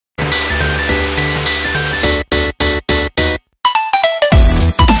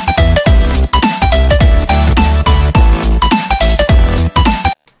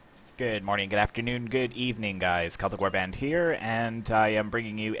morning, good afternoon, good evening, guys. Celtic Warband here, and I am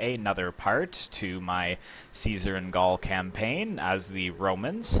bringing you another part to my Caesar and Gaul campaign as the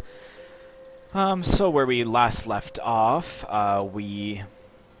Romans. So where we last left off, we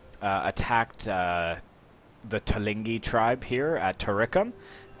attacked the Tulingi tribe here at Turicum,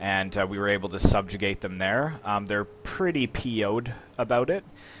 and we were able to subjugate them there. They're pretty PO'd about it,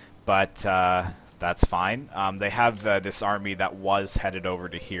 but that's fine. They have this army that was headed over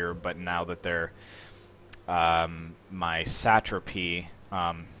to here, but now that they're my satrapy,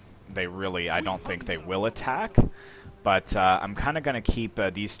 I don't think they will attack. But I'm kind of going to keep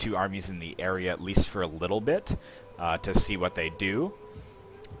these two armies in the area at least for a little bit to see what they do.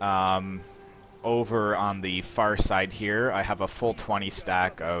 Over on the far side here, I have a full 20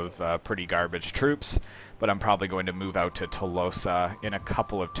 stack of pretty garbage troops, but I'm probably going to move out to Tolosa in a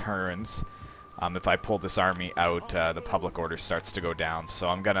couple of turns. If I pull this army out, the public order starts to go down, so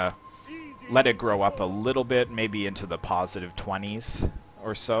I'm going to let it grow up a little bit, maybe into the positive 20s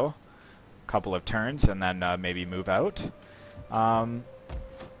or so. Couple of turns, and then maybe move out.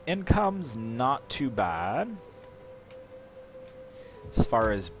 Income's not too bad. As far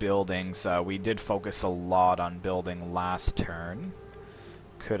as buildings, we did focus a lot on building last turn.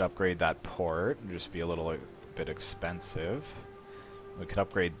 Could upgrade that port, and just be a little bit expensive. We could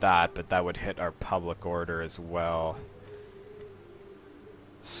upgrade that, but that would hit our public order as well.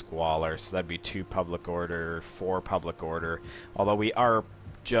 Squalor, so that'd be 2 public order, 4 public order. Although we are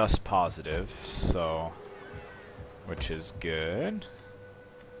just positive, so which is good.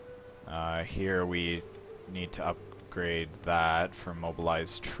 Here we need to upgrade that for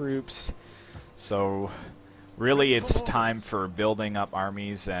mobilized troops. So really it's time for building up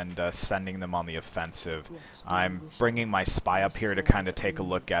armies and sending them on the offensive. I'm bringing my spy up here to kind of take a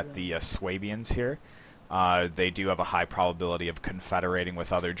look at the Swabians here. They do have a high probability of confederating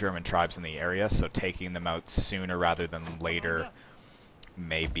with other German tribes in the area, so taking them out sooner rather than later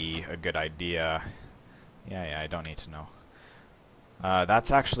may be a good idea. Yeah, I don't need to know.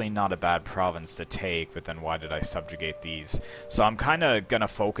 That's actually not a bad province to take, but then why did I subjugate these? So I'm kind of going to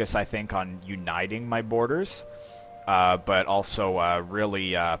focus, I think, on uniting my borders, but also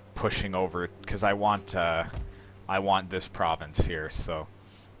really pushing over, because I want this province here, so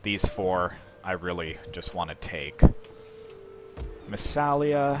these 4 I really just want to take.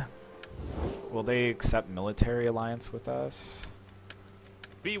 Massalia, will they accept military alliance with us?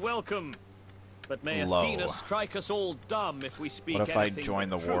 Be welcome, but may Athena strike us all dumb if we speak anything. What if I anything join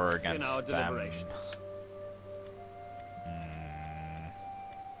the but war truth in against our them? deliberations?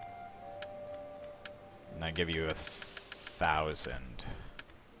 And I give you 1,000.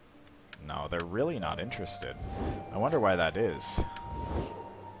 No, they're really not interested. I wonder why that is.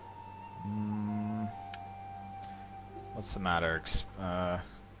 What's the matter?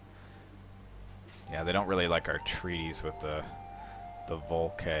 Yeah, they don't really like our treaties with the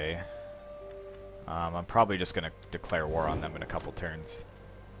Volcae. I'm probably just going to declare war on them in a couple turns.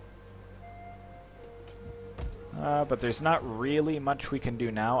 But there's not really much we can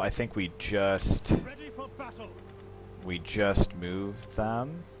do now. I think we just moved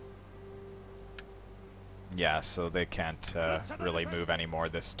them. Yeah, so they can't really move anymore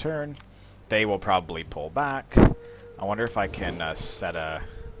this turn. They will probably pull back. I wonder if I can set a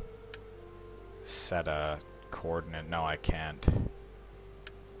coordinate. No, I can't.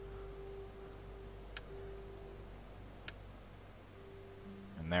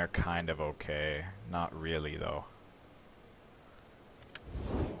 And they're kind of okay. Not really, though.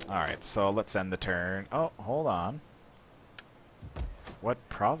 Alright, so let's end the turn. Oh, hold on. What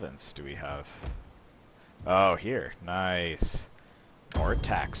province do we have? Oh, here. Nice. More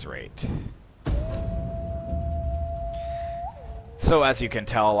tax rate. So as you can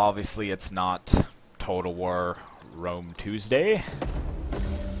tell, obviously it's not Total War Rome Tuesday.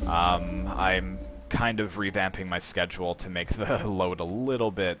 I'm kind of revamping my schedule to make the load a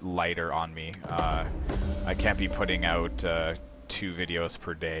little bit lighter on me. I can't be putting out 2 videos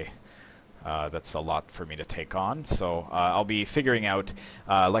per day. That's a lot for me to take on, so I'll be figuring out,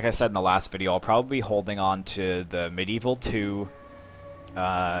 like I said in the last video, I'll probably be holding on to the Medieval 2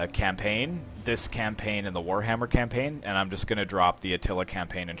 campaign, this campaign and the Warhammer campaign, and I'm just going to drop the Attila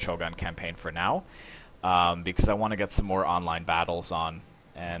campaign and Shogun campaign for now, because I want to get some more online battles on.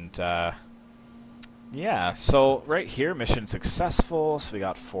 And yeah, so right here, mission successful, so we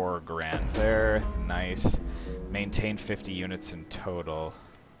got 4 grand there, nice. Maintain 50 units in total,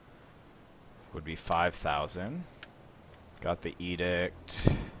 would be 5,000. Got the edict,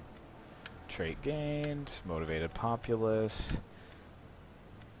 trait gained, motivated populace.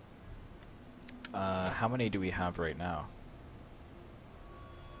 How many do we have right now?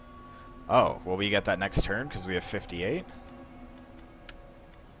 Oh, will we get that next turn because we have 58?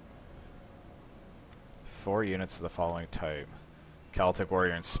 4 units of the following type. Celtic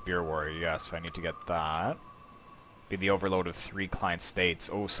Warrior and Spear Warrior. Yeah, so I need to get that. Be the overload of 3 client states.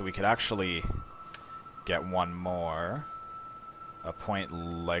 Oh, so we could actually get one more. Appoint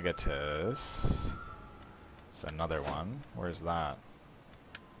Legatus. It's another one. Where's that?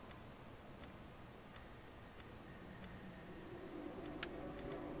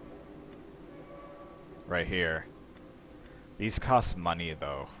 Right here. These cost money,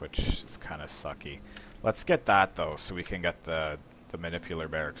 though, which is kind of sucky. Let's get that, though, so we can get the manipular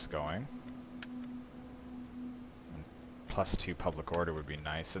barracks going. And +2 public order would be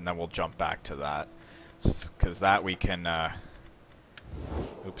nice, and then we'll jump back to that. Because that we can...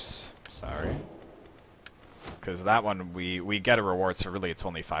 oops, sorry. Because that one, we get a reward, so really it's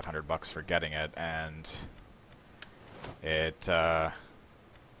only 500 bucks for getting it, and it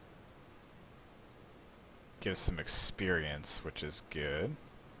gives some experience, which is good.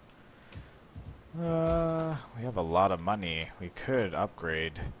 We have a lot of money. We could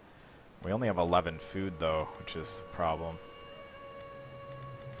upgrade. We only have 11 food, though, which is the problem.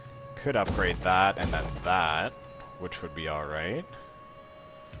 Could upgrade that and then that, which would be alright.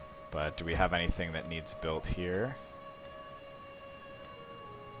 But do we have anything that needs built here?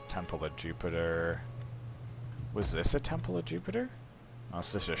 Temple of Jupiter. Was this a Temple of Jupiter? Oh,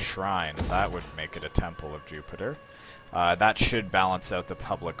 it's just a shrine. That would make it a Temple of Jupiter. That should balance out the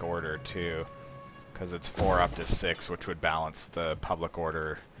public order, too. Because it's 4 up to 6, which would balance the public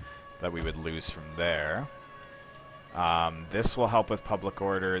order that we would lose from there. This will help with public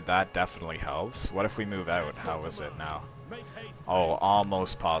order. That definitely helps. What if we move out? How is it now? Oh,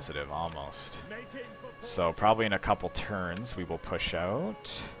 almost positive. Almost. So probably in a couple turns we will push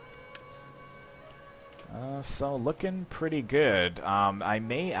out. So looking pretty good. I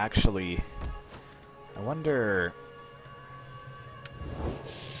may actually... I wonder...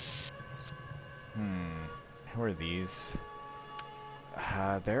 Who are these?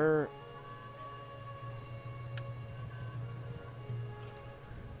 They're...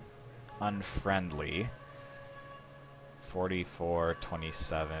 unfriendly. 44,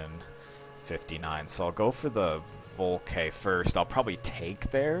 27, 59. So I'll go for the Volcae first. I'll probably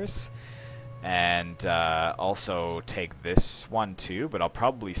take theirs. And also take this one too, but I'll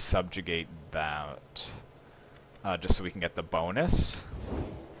probably subjugate that. Just so we can get the bonus.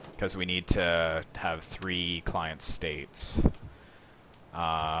 Because we need to have 3 client states.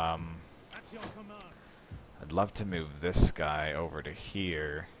 I'd love to move this guy over to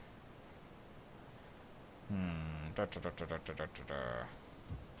here.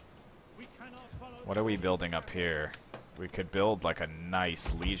 What are we building up here? We could build like a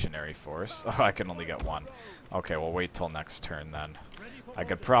nice legionary force. Oh, I can only get 1. Okay, we'll wait till next turn then. I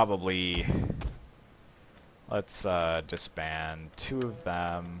could probably... Let's disband 2 of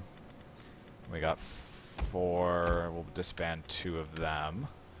them. We got 4. We'll disband 2 of them.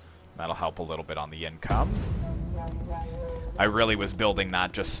 That'll help a little bit on the income. I really was building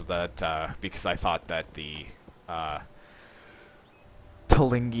that just so that, because I thought that the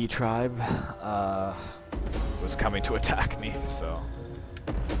Tulingi tribe was coming to attack me, so.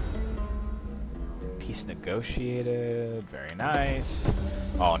 Peace negotiated. Very nice.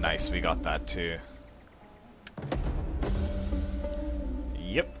 Oh, nice. We got that too.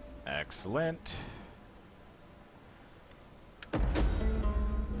 Yep. Excellent.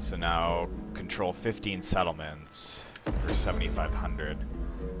 So now control 15 settlements for 7,500.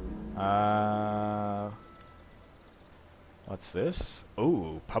 What's this?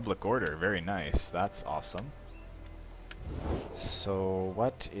 Oh, public order. Very nice. That's awesome. So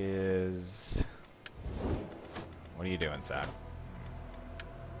what is... What are you doing, Zach?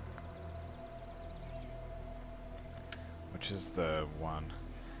 Which is the one?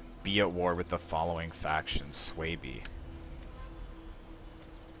 Be at war with the following factions. Swaby.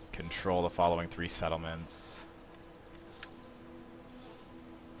 Control the following 3 settlements.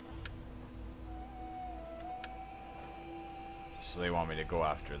 So they want me to go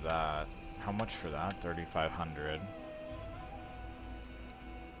after that. How much for that? 3,500.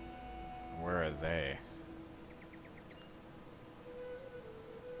 Where are they?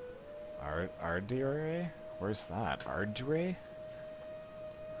 Ardire? Where's that? Ardire?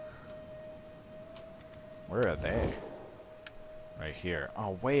 Where are they? Right here.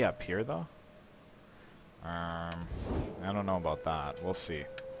 Oh, way up here, though? I don't know about that. We'll see.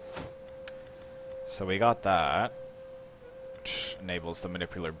 So we got that. Which enables the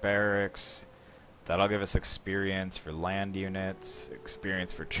manipular barracks. That'll give us experience for land units,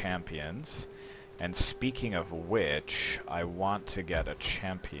 experience for champions. And speaking of which, I want to get a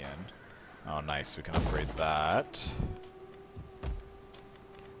champion. Oh, nice. We can upgrade that.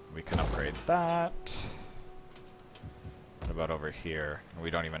 We can upgrade that. What about over here? We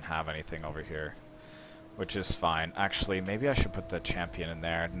don't even have anything over here, which is fine. Actually, maybe I should put the champion in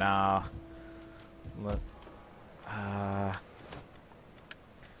there. Nah.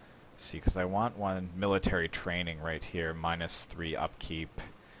 See, because I want one military training right here. -3 upkeep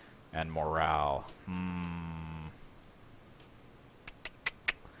and morale.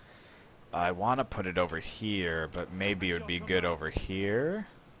 I want to put it over here, but maybe it would be good over here.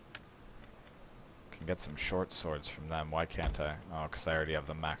 Can get some short swords from them. Why can't I? Oh, because I already have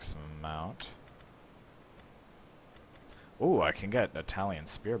the maximum amount. Ooh, I can get Italian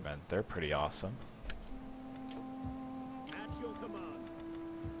spearmen. They're pretty awesome. At your command.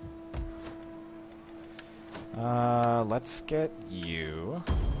 Let's get you.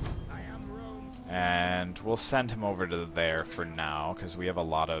 And we'll send him over to there for now, because we have a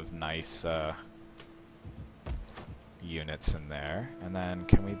lot of nice units in there. And then,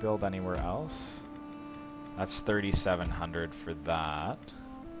 can we build anywhere else? That's 3,700 for that.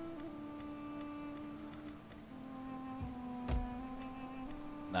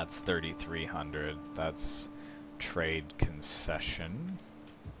 That's 3,300. That's trade concession.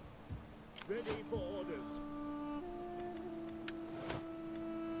 Ready for orders.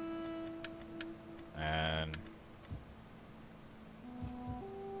 And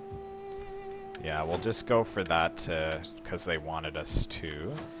yeah, we'll just go for that because they wanted us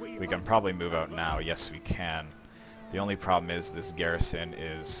to. We can probably move out now. Yes, we can. The only problem is this garrison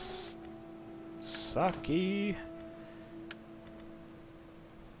is sucky.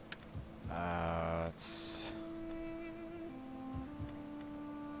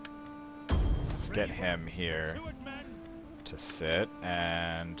 Let's get him here to sit,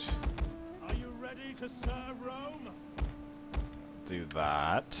 and Are you ready to serve Rome? do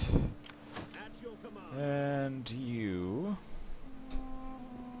that. At your command. And you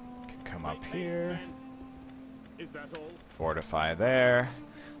can come up here, Is that all? fortify there.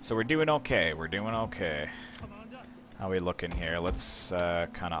 So we're doing okay. We're doing okay. Commander? How we looking here? Let's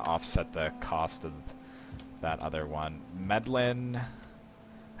kind of offset the cost of that other one. Medlin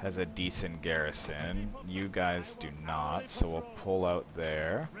has a decent garrison. You guys do not, so we'll pull out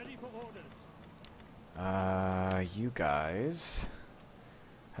there. Ready for orders. You guys.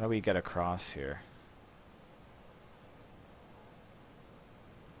 How do we get across here?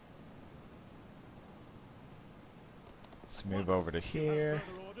 Let's move over to here.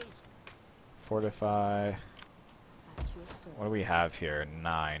 Further orders? Fortify. What do we have here?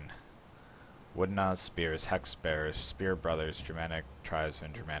 9. Woodnot spears, hex bearers, spear brothers, Germanic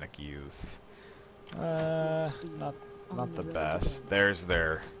tribesmen, Germanic youth. Not the best. There's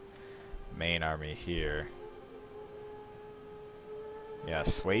their main army here. Yeah,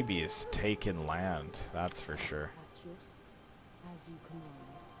 Swaby is taking land, that's for sure. As you command.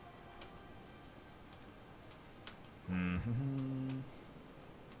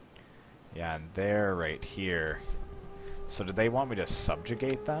 Yeah, and they're right here. So do they want me to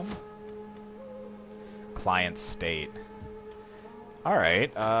subjugate them? Client state.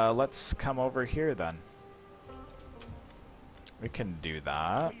 Alright, let's come over here then. We can do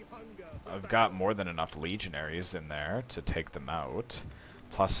that. I've got more than enough legionaries in there to take them out.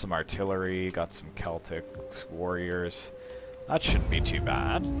 Plus some artillery, got some Celtic warriors. That shouldn't be too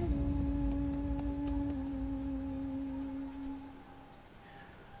bad.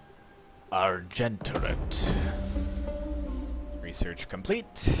 Argentorate. Research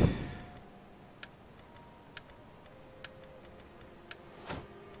complete.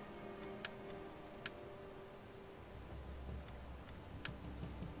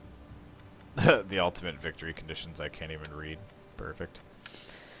 The ultimate victory conditions I can't even read. Perfect.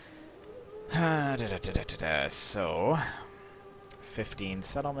 So, 15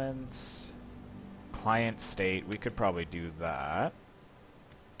 settlements. Client state, we could probably do that.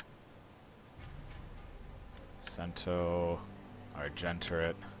 Cento,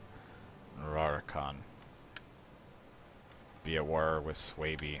 Argentorate, Raricon. Be at war with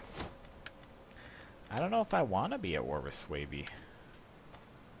Swaby. I don't know if I want to be at war with Swaby.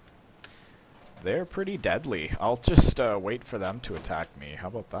 They're pretty deadly. I'll just wait for them to attack me. How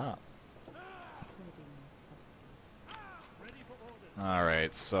about that?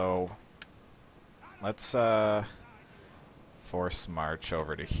 Alright, so let's force march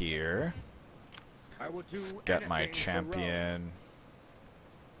over to here. Let's get my champion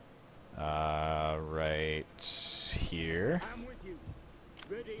right here. I'm with you.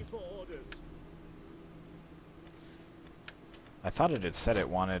 Ready for orders. I thought it had said it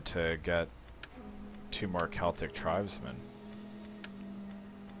wanted to get 2 more Celtic tribesmen.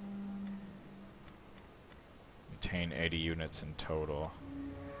 obtain 80 units in total.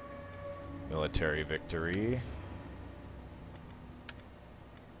 Military victory.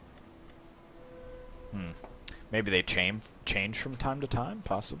 Maybe they change from time to time,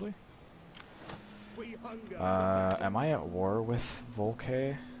 possibly. We hunger for battle. Am I at war with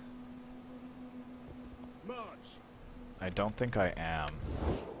Volcae? March. I don't think I am.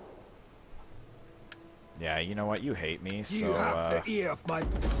 Yeah, you know what? You hate me, so You have the ear of my...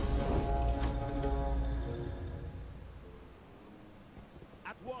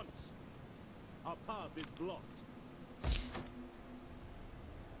 At once. Our path is blocked.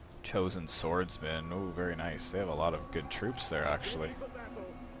 Chosen swordsman. Ooh, very nice. They have a lot of good troops there, actually. Ready for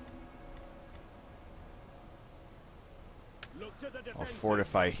battle. Look to the I'll defensive.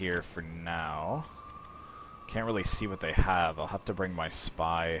 fortify here for now. Can't really see what they have. I'll have to bring my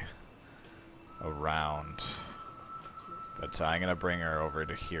spy around. But I'm gonna bring her over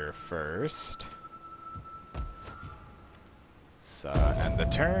to here first. So, end the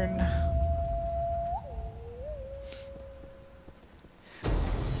turn.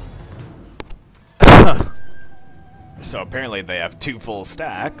 So apparently they have 2 full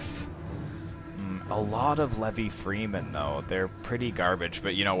stacks. A lot of levy freemen, though. They're pretty garbage,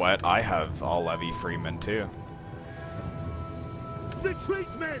 but you know what? I have all levy freemen, too. Retreat,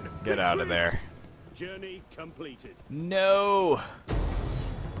 men! Get out of there. Journey completed. No!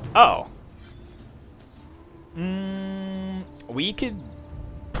 Oh. We could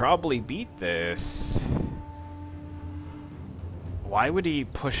probably beat this. Why would he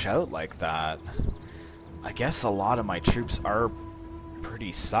push out like that? I guess a lot of my troops are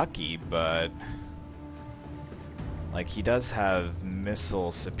pretty sucky, but... like, he does have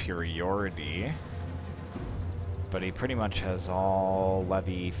missile superiority. But he pretty much has all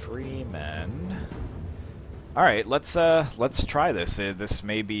levy freemen. Alright, let's try this. This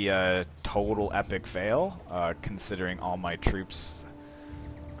may be a total epic fail, considering all my troops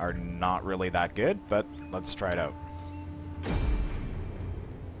are not really that good, but let's try it out.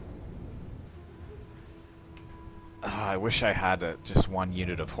 I wish I had just 1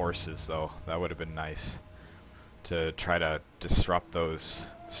 unit of horses, though. That would have been nice to try to disrupt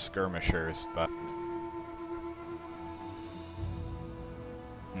those skirmishers, but...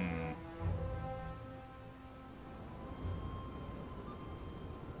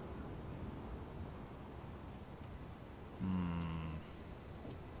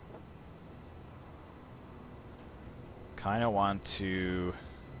 Kinda want to...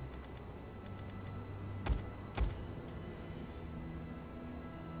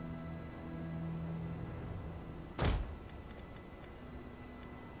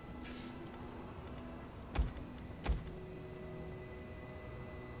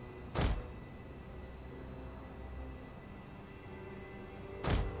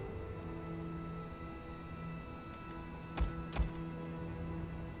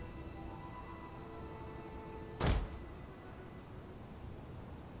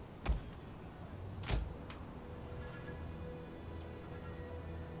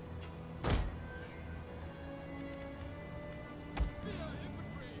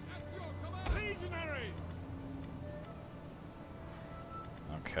 Legionaries!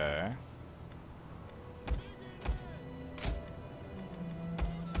 Okay.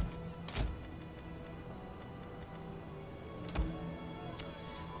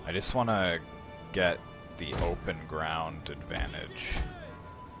 I just want to get the open ground advantage.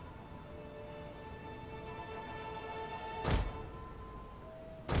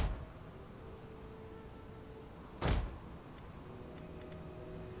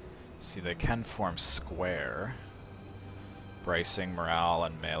 See, they can form square, bracing morale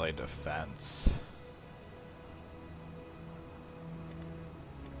and melee defense.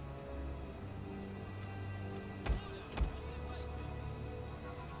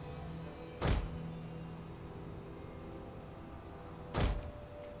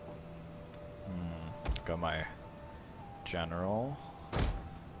 Got my general,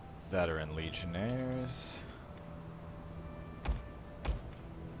 veteran legionnaires.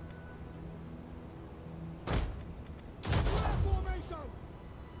 Formation!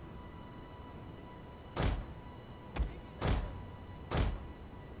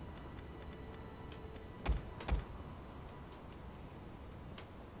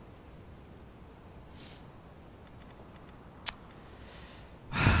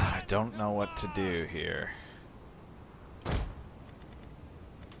 I don't know what to do here.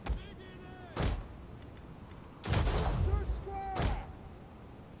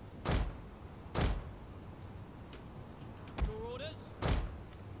 Your orders?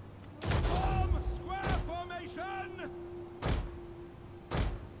 Form square formation!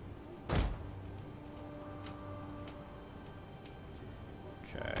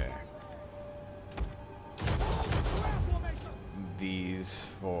 Okay. These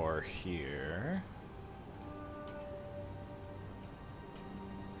four here.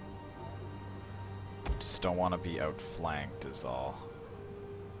 Just don't want to be outflanked is all.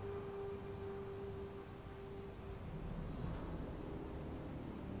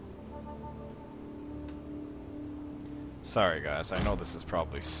 Sorry guys, I know this is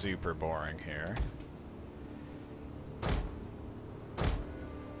probably super boring here.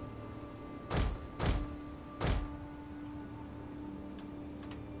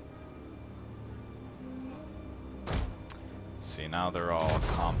 See, now they're all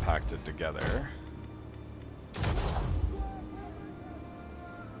compacted together.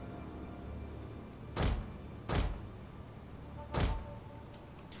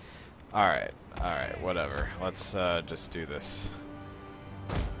 Alright, whatever. Let's just do this.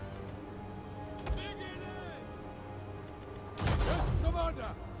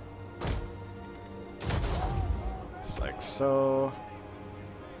 Just like so.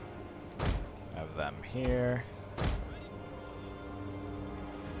 Have them here.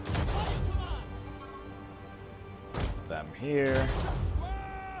 Them here.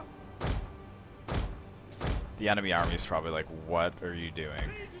 The enemy army is probably like, what are you doing?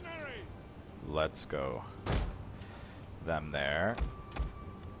 Let's go. Them there.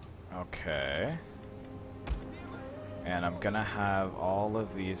 Okay. And I'm gonna have all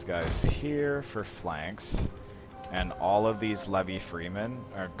of these guys here for flanks, and all of these levy freemen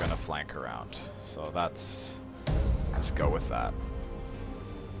are gonna flank around. So that's... let's go with that.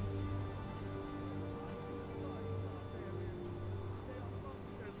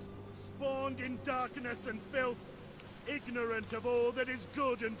 Spawned in darkness and filth, ignorant of all that is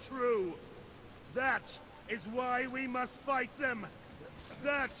good and true. That is why we must fight them.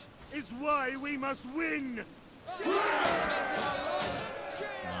 That is why we must win.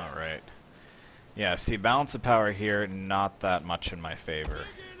 Alright. Yeah, see, balance of power here, not that much in my favor.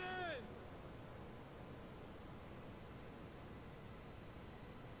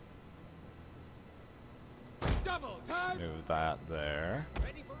 Let's move that there.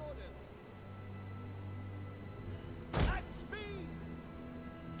 Ready for orders. At speed.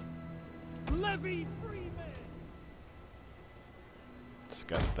 Levy freemen. Let's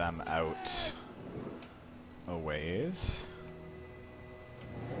get them out a ways.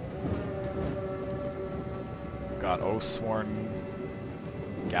 Got Oathsworn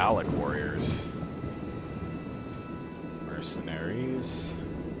Gallic warriors. Mercenaries.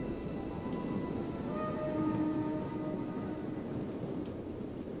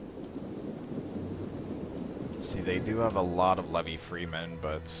 See, they do have a lot of levy freemen,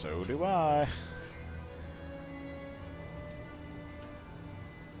 but so do I.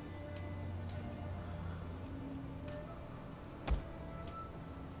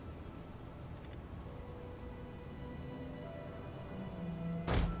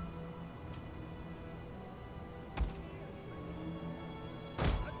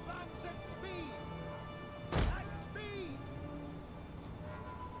 Advance at speed. At speed.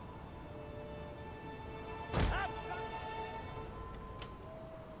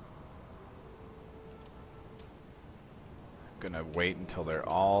 Gonna wait until they're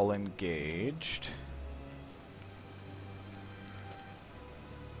all engaged.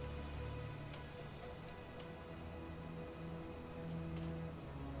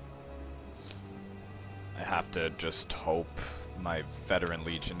 I have to just hope my veteran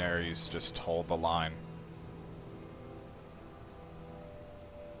legionaries just hold the line.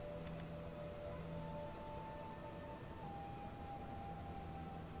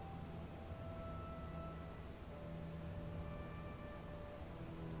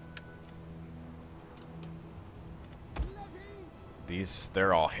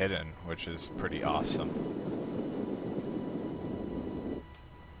 They're all hidden, which is pretty awesome.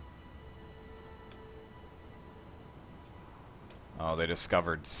 Oh, they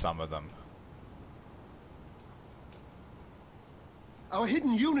discovered some of them. Our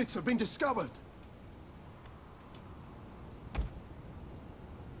hidden units have been discovered.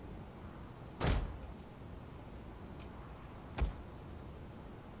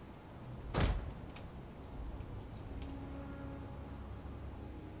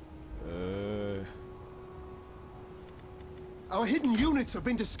 Our hidden units have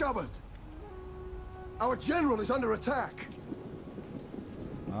been discovered. Our general is under attack.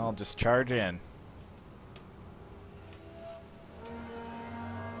 I'll just charge in.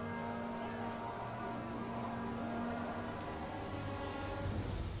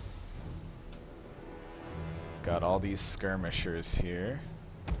 Got all these skirmishers here.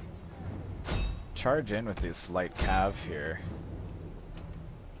 Charge in with this light cav here.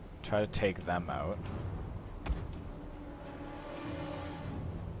 Try to take them out.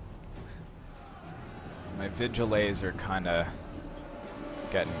 My vigilés are kind of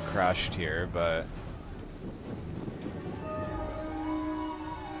getting crushed here, but...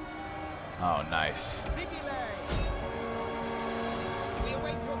 Oh, nice.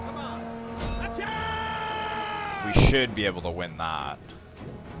 We should be able to win that.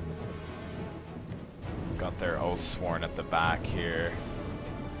 Got their oath sworn at the back here.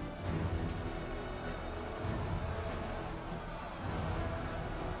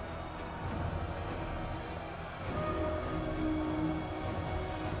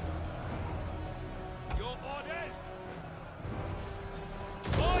 Your orders!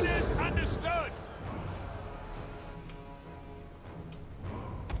 Orders understood!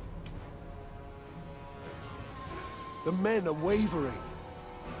 The men are wavering.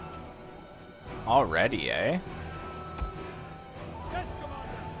 Already, eh? Yes,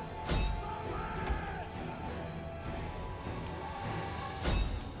 Commander!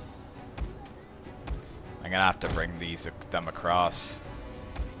 I'm gonna have to bring them across.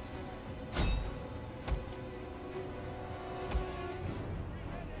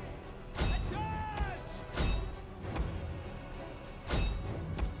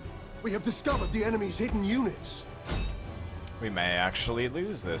 We have discovered the enemy's hidden units. We may actually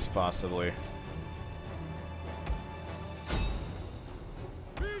lose this, possibly.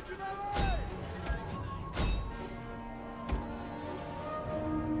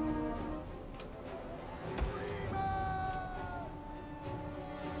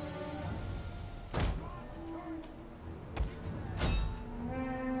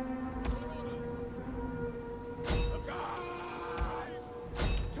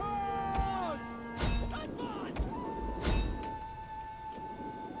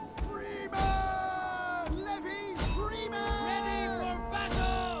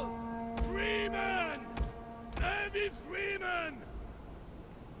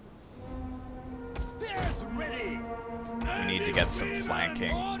 We need to get some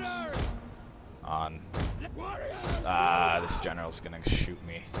flanking on. This general's gonna shoot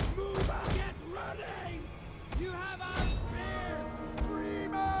me. Get ready! You have our spears!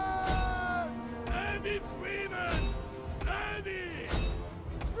 Freemen! Heavy Freemen! Heavy!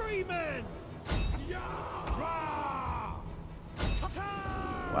 Freemen!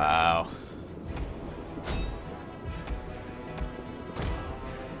 Wow.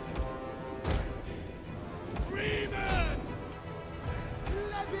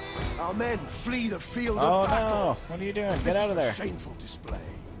 Our men flee the field Oh of battle. no! What are you doing? Get This out of is there! a shameful display.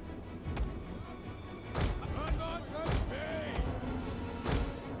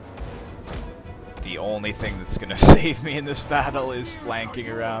 The only thing that's gonna save me in this battle is flanking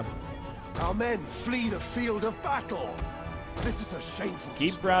around. Our men flee the field of battle. This is a shameful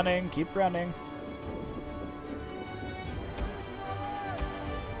Keep display. running, keep running.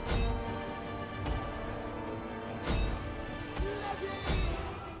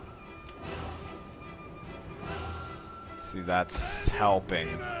 See, that's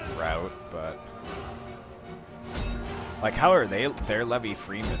helping route, but like, how are their levy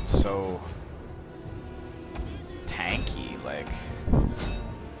freemen so tanky? Like,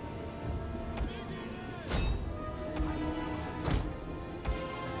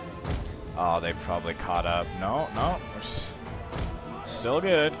 oh, they probably caught up. No, we're still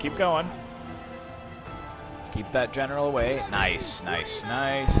good. Keep going. Keep that general away. Nice, nice,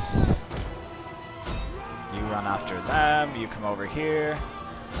 nice. You run after them. You come over here.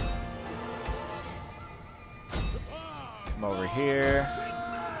 Come over here.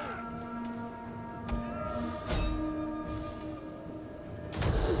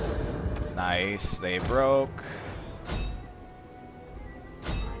 Nice. They broke.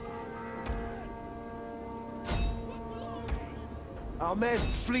 Our men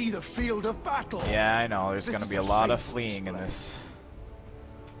flee the field of battle. Yeah, I know. There's This going to is be a a lot of shameful fleeing in display. this.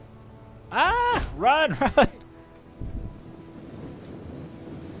 Ah! Run, run!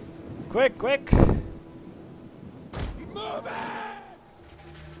 Quick, quick! Move it!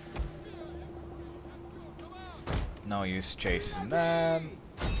 No use chasing them.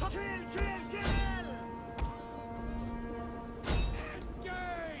 Kill, kill, kill!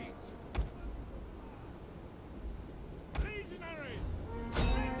 Engage! Legionaries!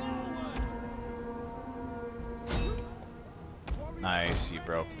 Bring forward! Nice, you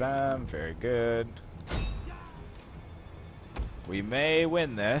broke them. Very good. We may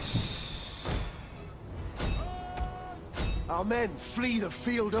win this. Our men flee the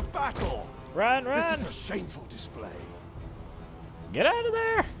field of battle. Run, This run! is a shameful display. Get out of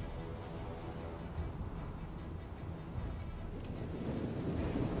there!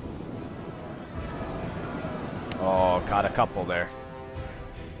 go. Caught a couple there.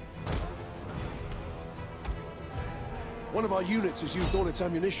 One of our units has used all its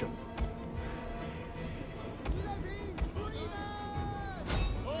ammunition.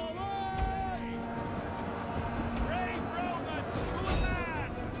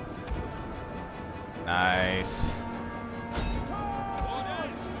 Nice.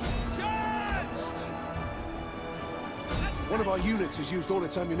 One of our units has used all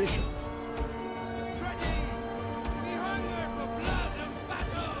its ammunition.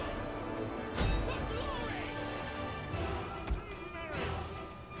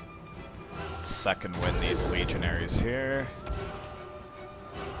 Second win these legionaries here.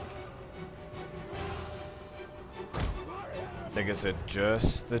 I think, is it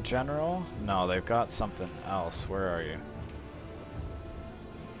just the general? No, they've got something else. Where are you?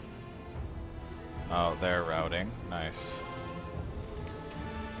 Oh, they're routing. Nice.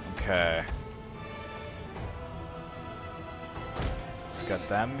 Okay. Let's get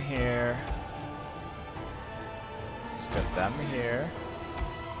them here. Let's get them here.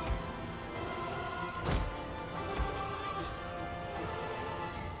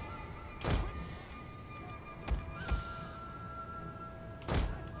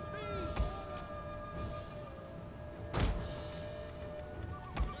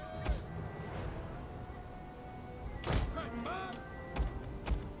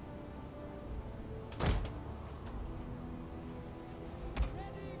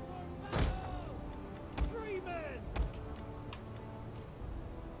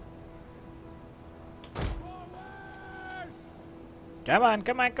 Come on,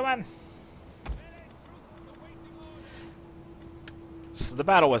 come on, come on! So the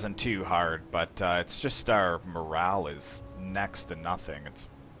battle wasn't too hard, but it's just our morale is next to nothing. It's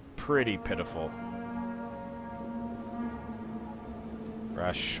pretty pitiful.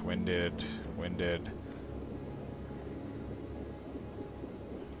 Fresh, winded.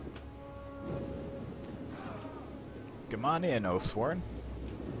 Come on in, Oathsworn.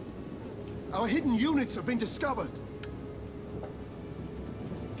 Our hidden units have been discovered.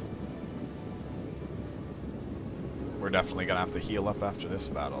 We're definitely gonna have to heal up after this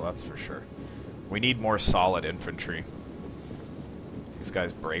battle, that's for sure. We need more solid infantry. These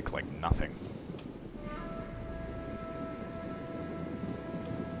guys break like nothing.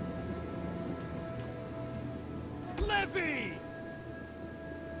 Levy!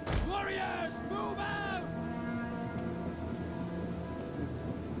 Warriors, move out!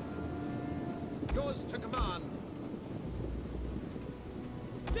 Yours to command.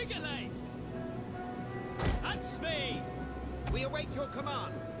 Diggerlace! At speed! We await your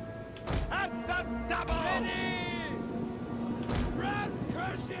command. At the double! Ready! Run,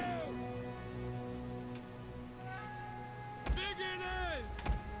 curse you! Beginners!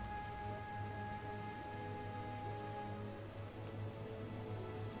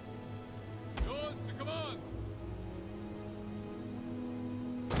 Yours to command.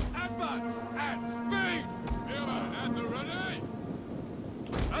 Advance at speed! Spearman at the ready!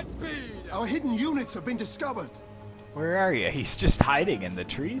 At speed! Our hidden units have been discovered. Where are you? He's just hiding in the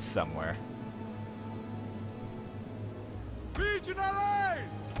trees somewhere.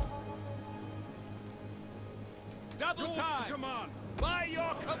 Legionaries! Double Yours time! to command. By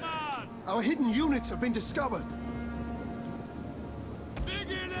your command! Our hidden units have been discovered.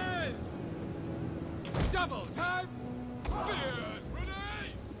 Beginners! Double time! Spears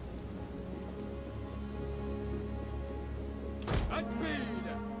ready! At speed!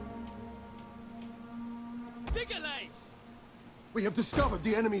 Diggerlace! We have discovered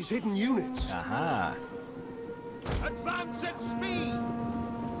the enemy's hidden units. Aha. Advance at speed!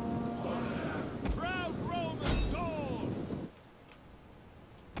 Proud Romans all!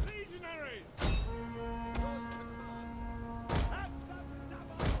 Legionaries! Yours to command! At the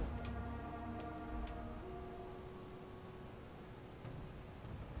double!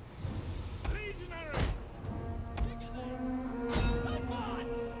 Legionaries!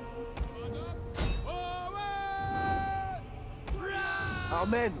 Advance! Forward! Run! Our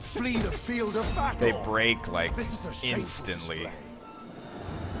men flee the field of battle. They break like This is a shameful instantly. display.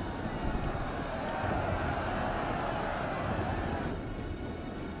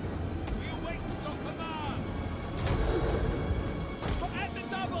 We await your command! At the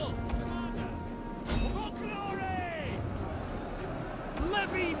double! Commander! For glory!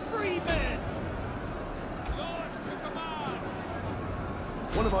 Levy freemen! Yours to command!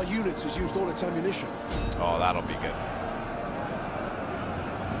 One of our units has used all its ammunition. Oh, that'll be good.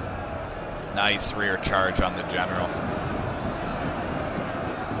 Nice rear charge on the general.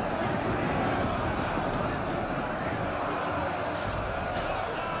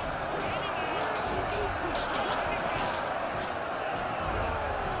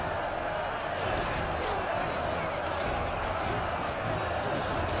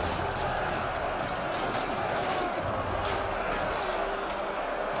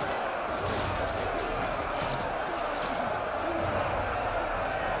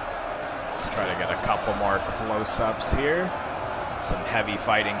 couple more close-ups here. Some heavy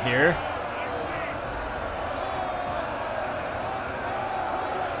fighting here.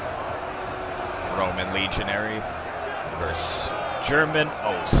 Roman legionary versus German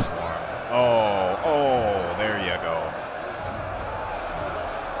swarm. Oh, there you go.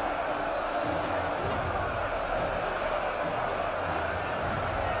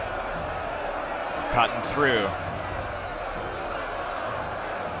 Cutting through.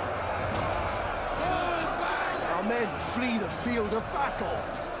 Our men flee the field of battle.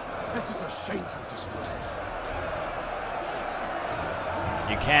 This is a shameful display.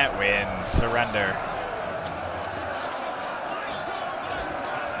 You can't win. Surrender.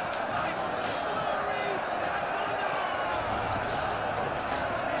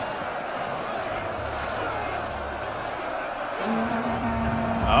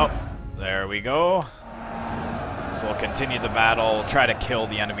 Oh, there we go. So we'll continue the battle, try to kill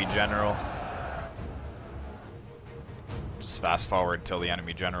the enemy general. Just fast forward till the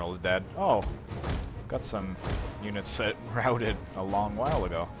enemy general is dead. Oh, got some units that routed a long while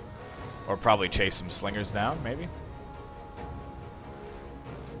ago. Or probably chase some slingers down, maybe?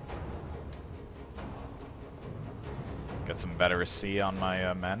 Got some Veteracy on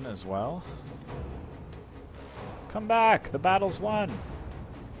my men as well. Come back! The battle's won!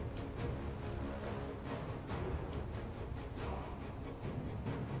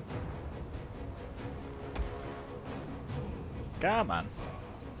 Come on.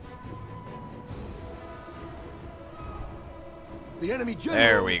 The enemy general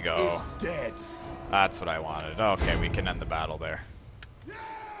There we go. is dead. That's what I wanted. Okay, we can end the battle there.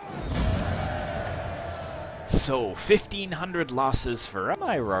 So, 1,500 losses for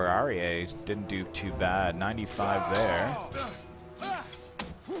my Rararie. Didn't do too bad. 95 there.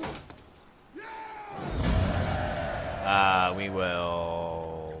 We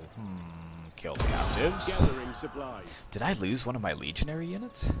will kill the captives. Gathering supplies. Did I lose one of my legionary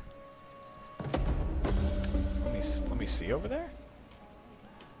units? Let me see over there.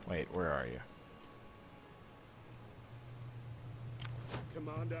 Wait, where are you?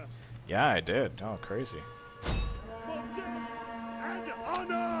 Commander. Yeah, I did. Oh, crazy. For death and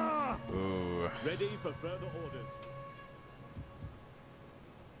honor! Ooh. Ready for further orders.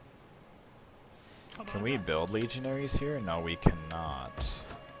 Can we build legionaries here? No, we cannot.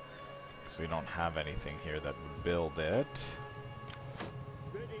 Because we don't have anything here that would build it.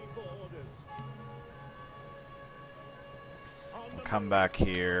 Ready for orders. Come back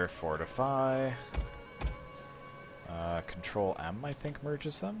here, fortify. Control M, I think,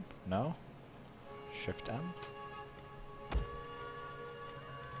 merges them? No? Shift M?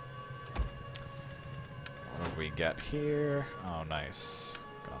 What did we get here? Oh, nice.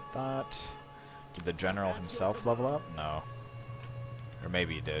 Got that. Did the general himself level up? No. Or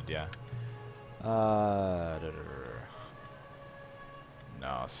maybe he did, yeah.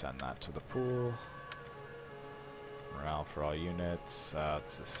 No, send that to the pool. Morale for all units,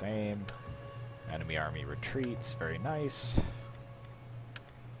 it's the same. Enemy army retreats, very nice.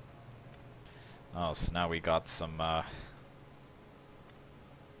 Oh, so now we got some,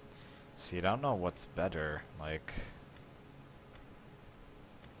 see, I don't know what's better, like...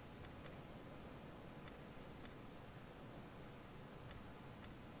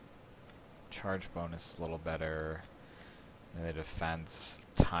 Charge bonus a little better. And the defense,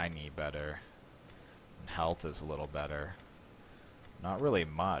 tiny better. And health is a little better. Not really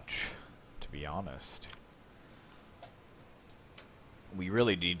much, to be honest. We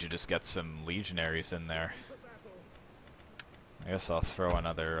really need to just get some legionaries in there. I guess I'll throw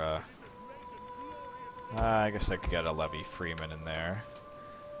another, I guess I could get a Levy Freeman in there,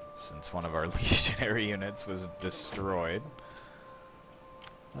 since one of our legionary units was destroyed.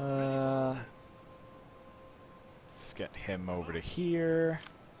 Let's get him over to here.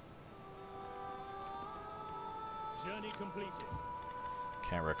 Journey completed.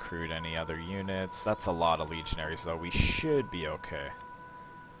 Can't recruit any other units. That's a lot of legionaries, though. We should be okay.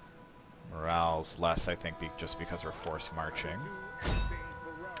 Morale's less, I think, just because we're force marching.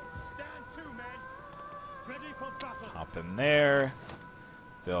 Stand to, men. Ready for battle. Hop in there.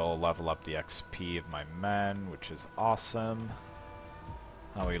 They'll level up the XP of my men, which is awesome.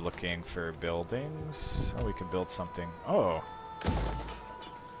 How are we looking for buildings? Oh, we can build something. Oh.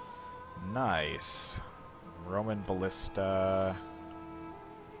 Nice. Roman ballista.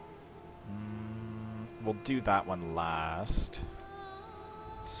 We'll do that one last.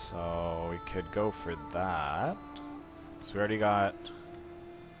 So we could go for that. So we already got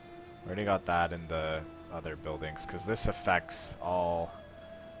that in the other buildings, because this affects all,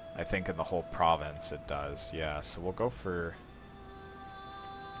 I think in the whole province it does. Yeah, so we'll go for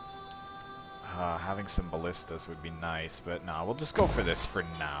Having some ballistas would be nice, but no, we'll just go for this for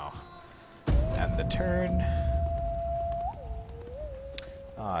now. End the turn.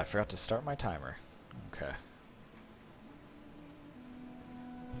 I forgot to start my timer. Okay.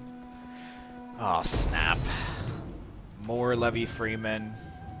 Oh, snap. More levy freemen.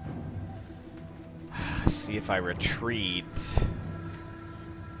 See if I retreat.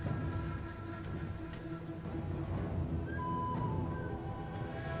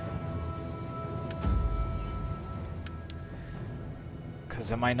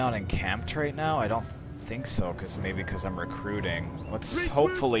 Because am I not encamped right now? I don't think so, because maybe because I'm recruiting. Let's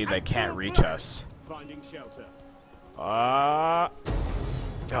hopefully they can't reach us. Finding shelter. Oh,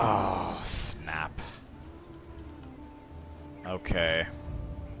 snap. Okay.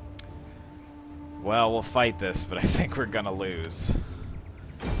 Well, we'll fight this, but I think we're gonna lose.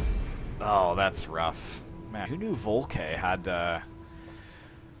 Oh, that's rough. Man, who knew Volcae had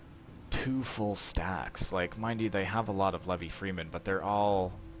 2 full stacks? Like, mind you, they have a lot of levy freemen, but they're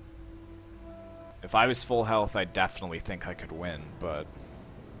all... If I was full health, I definitely think I could win, but...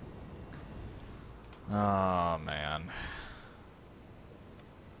 Oh, man.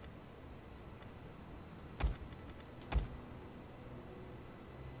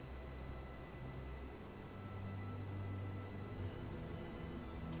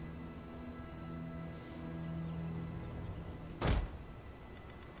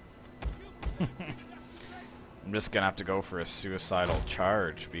 I'm just gonna have to go for a suicidal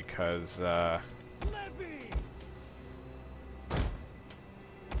charge because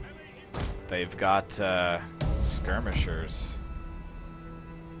they've got skirmishers.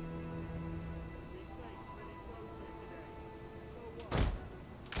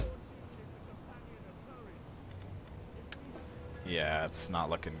 Yeah, it's not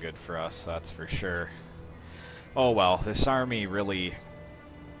looking good for us, that's for sure. Oh well, this army really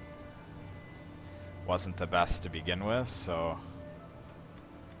wasn't the best to begin with, so...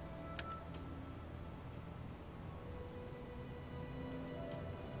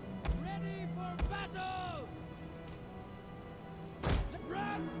 Ready for battle!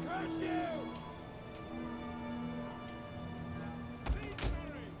 Run, curse you!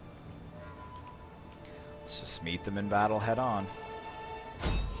 Let's just meet them in battle head on.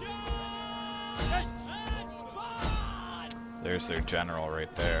 There's their general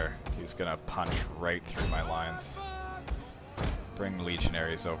right there. He's gonna punch right through my lines. Bring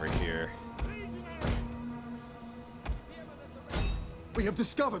legionaries over here. We have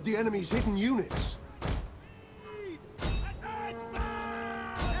discovered the enemy's hidden units.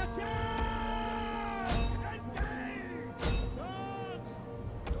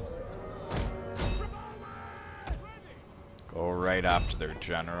 Go right after their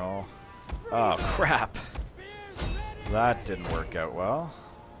general. Oh, crap. That didn't work out well.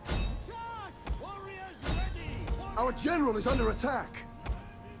 Our general is under attack.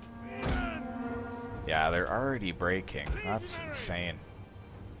 Yeah, they're already breaking. That's insane.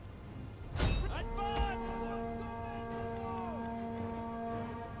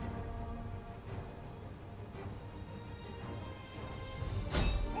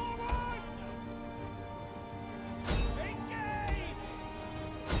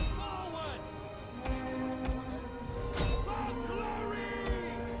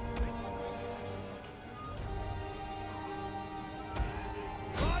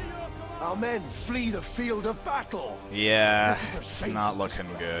 Our men flee the field of battle. Yeah, This is a it's shameful not looking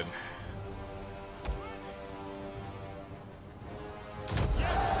display. good.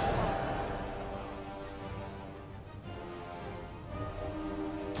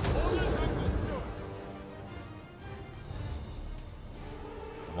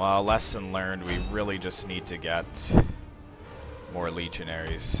 Well, lesson learned, we really just need to get more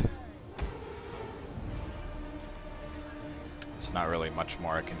legionaries. There's not really much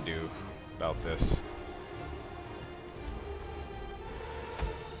more I can do about this.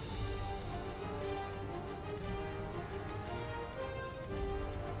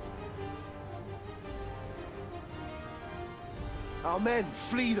 Our men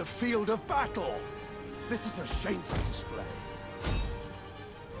flee the field of battle. This is a shameful display.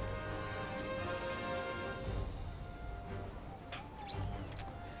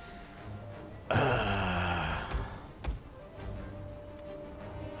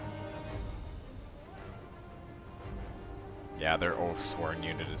 Yeah, their oath-sworn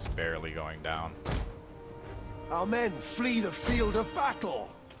unit is barely going down. Our men flee the field of battle.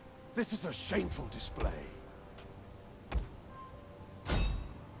 This is a shameful display.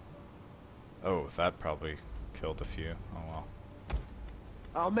 Oh, that probably killed a few. Oh well.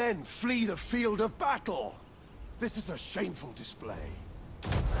 Our men flee the field of battle. This is a shameful display.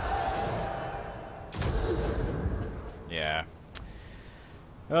 Yeah.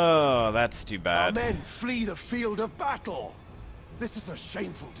 Oh, that's too Our bad. men flee the field of battle. This is a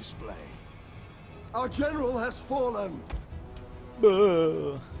shameful display. Our general has fallen.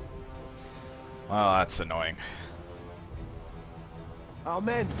 Well, that's annoying. Our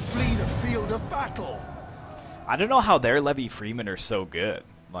men flee the field of battle. I don't know how their levy freemen are so good.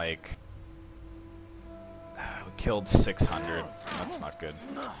 Like, we killed 600. That's not good.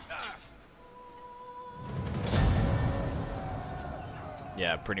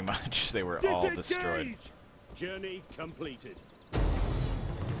 Yeah, pretty much. They were all destroyed. Journey completed.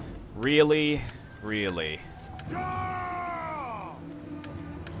 Really? Really?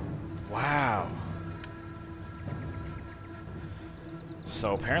 Wow.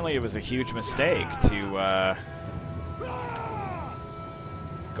 So apparently it was a huge mistake to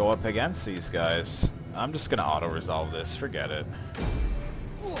go up against these guys. I'm just gonna auto-resolve this. Forget it.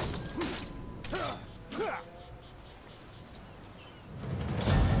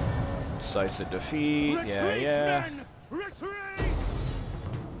 Decisive defeat. Yeah, yeah.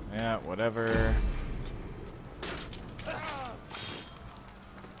 Yeah, whatever.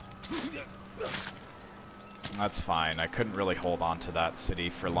 That's fine. I couldn't really hold on to that city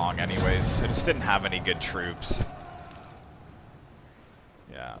for long anyways. I just didn't have any good troops.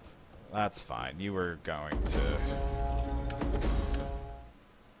 Yeah, that's fine. You were going to...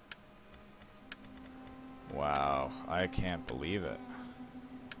 Wow, I can't believe it.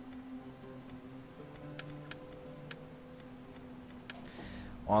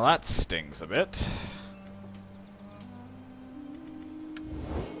 Well, that stings a bit.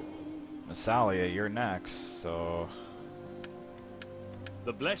 Massalia, you're next, so...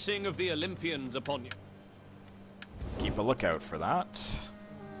 The blessing of the Olympians upon you. Keep a lookout for that.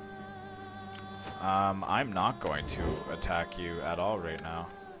 I'm not going to attack you at all right now.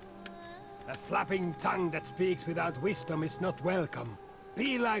 A flapping tongue that speaks without wisdom is not welcome.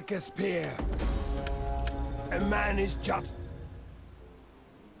 Be like a spear. A man is just...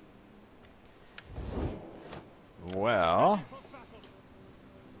 Well...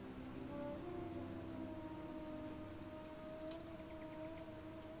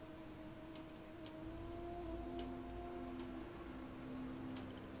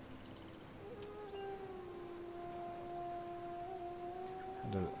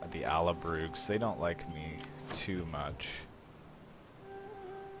 The Alabrugs, they don't like me too much.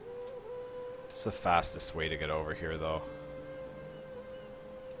 It's the fastest way to get over here, though.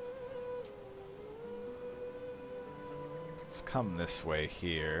 Let's come this way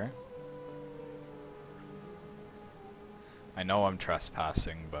here. I know I'm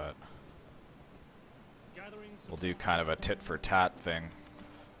trespassing, but we'll do kind of a tit-for-tat thing.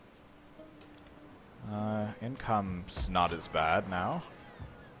 Income's not as bad now.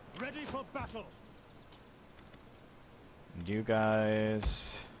 Ready for battle. And you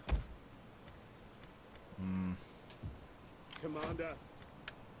guys... Commander.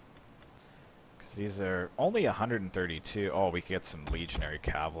 Because these are only 132. Oh, we get some legionary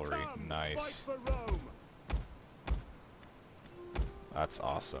cavalry. Come, Nice. fight for Rome. That's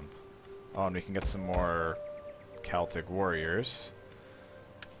awesome. Oh, and we can get some more Celtic warriors.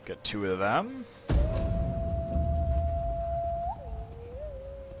 Get 2 of them.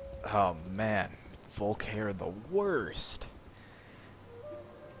 Oh man, Volcae are the worst.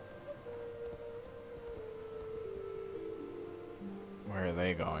 Where are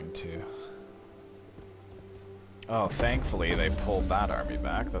they going to? Oh, thankfully they pulled that army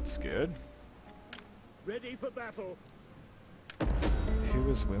back. That's good. Ready for battle. Who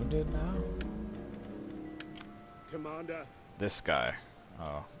is wounded now? Commander. This guy.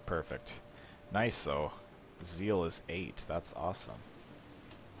 Oh, perfect. Nice though. Zeal is 8. That's awesome.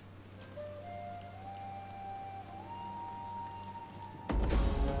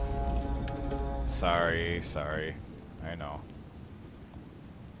 Sorry, sorry. I know.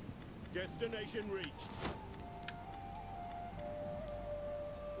 Destination reached.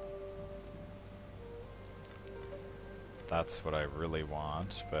 That's what I really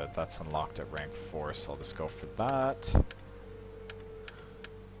want, but that's unlocked at rank 4, so I'll just go for that.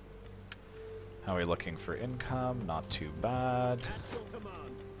 How are we looking for income? Not too bad. At your command.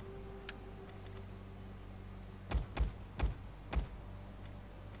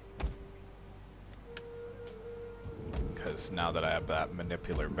 Because now that I have that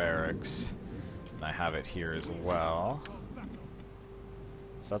manipular barracks, and I have it here as well.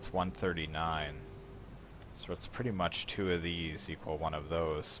 So that's 139. So it's pretty much 2 of these equal 1 of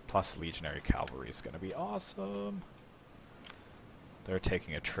those, plus legionary cavalry is going to be awesome. They're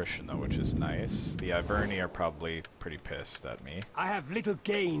taking attrition though, which is nice. The Iverni are probably pretty pissed at me. I have little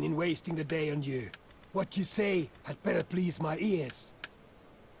gain in wasting the day on you. What you say had better please my ears.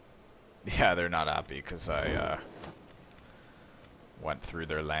 Yeah, they're not happy because I went through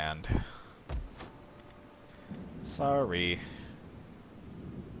their land. Sorry.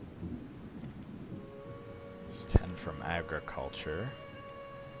 It's 10 from agriculture.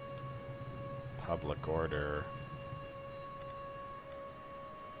 Public order.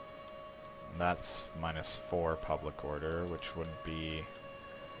 That's -4 public order, which wouldn't be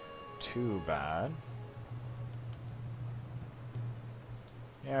too bad.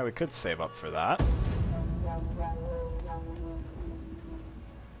 Yeah, we could save up for that.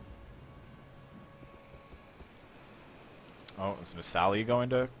 Oh, is Miss Sally going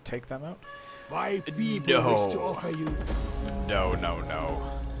to take them out? My people wish to offer you. No, no,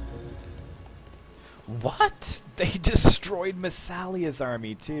 no. What? They destroyed Massalia's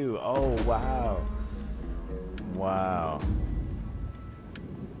army too. Oh, wow. Wow.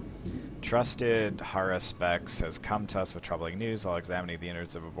 Trusted Haraspex has come to us with troubling news. While examining the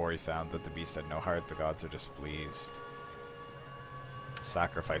innards of a boar, he found that the beast had no heart. The gods are displeased.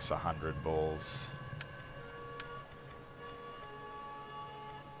 Sacrifice 100 bulls.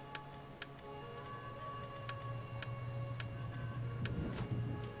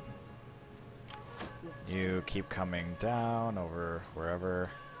 You keep coming down over wherever,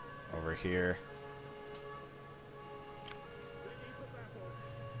 over here.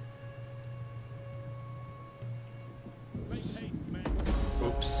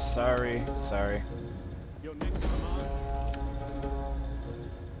 Oops, sorry, sorry. Your next command.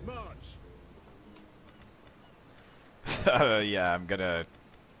 March. Yeah, I'm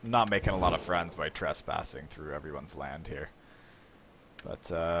not making a lot of friends by trespassing through everyone's land here.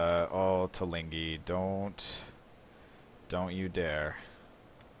 But, oh, Tulingi, don't you dare.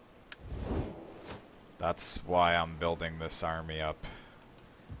 That's why I'm building this army up.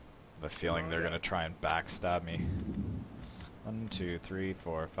 The feeling they're gonna try and backstab me. 1, 2, 3,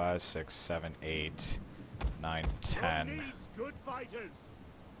 4, 5, 6, 7, 8, 9, 10.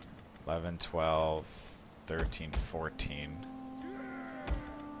 11, 12, 13, 14.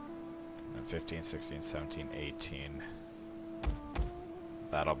 15, 16, 17, 18.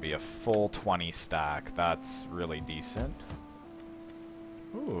 That'll be a full 20 stack. That's really decent.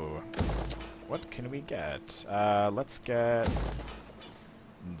 Ooh. What can we get? Let's get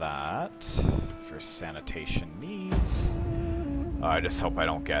that for sanitation needs. I just hope I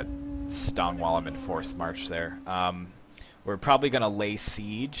don't get stung while I'm in forced march there. We're probably going to lay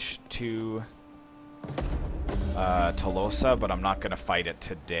siege to Tolosa, but I'm not going to fight it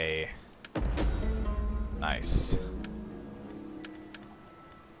today. Nice.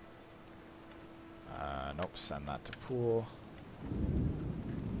 Nope, send that to pool.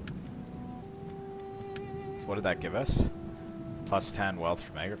 So what did that give us? Plus 10 wealth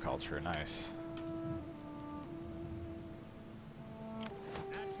from agriculture, nice.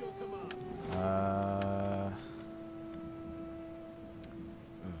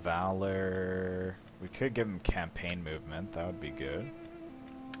 Valor. We could give him campaign movement, that would be good.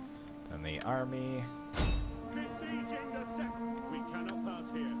 Then the army.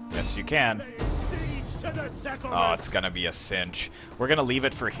 Yes, you can. Oh, it's gonna be a cinch. We're gonna leave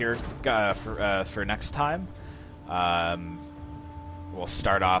it for here for next time. We'll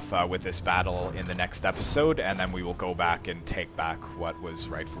start off with this battle in the next episode, and then we will go back and take back what was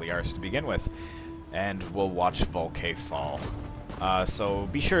rightfully ours to begin with, and we'll watch Volcae fall. So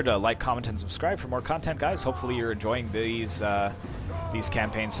be sure to like, comment, and subscribe for more content, guys. Hopefully you're enjoying these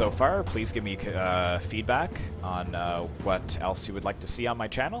campaigns so far. Please give me feedback on what else you would like to see on my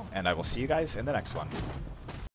channel, and I will see you guys in the next one.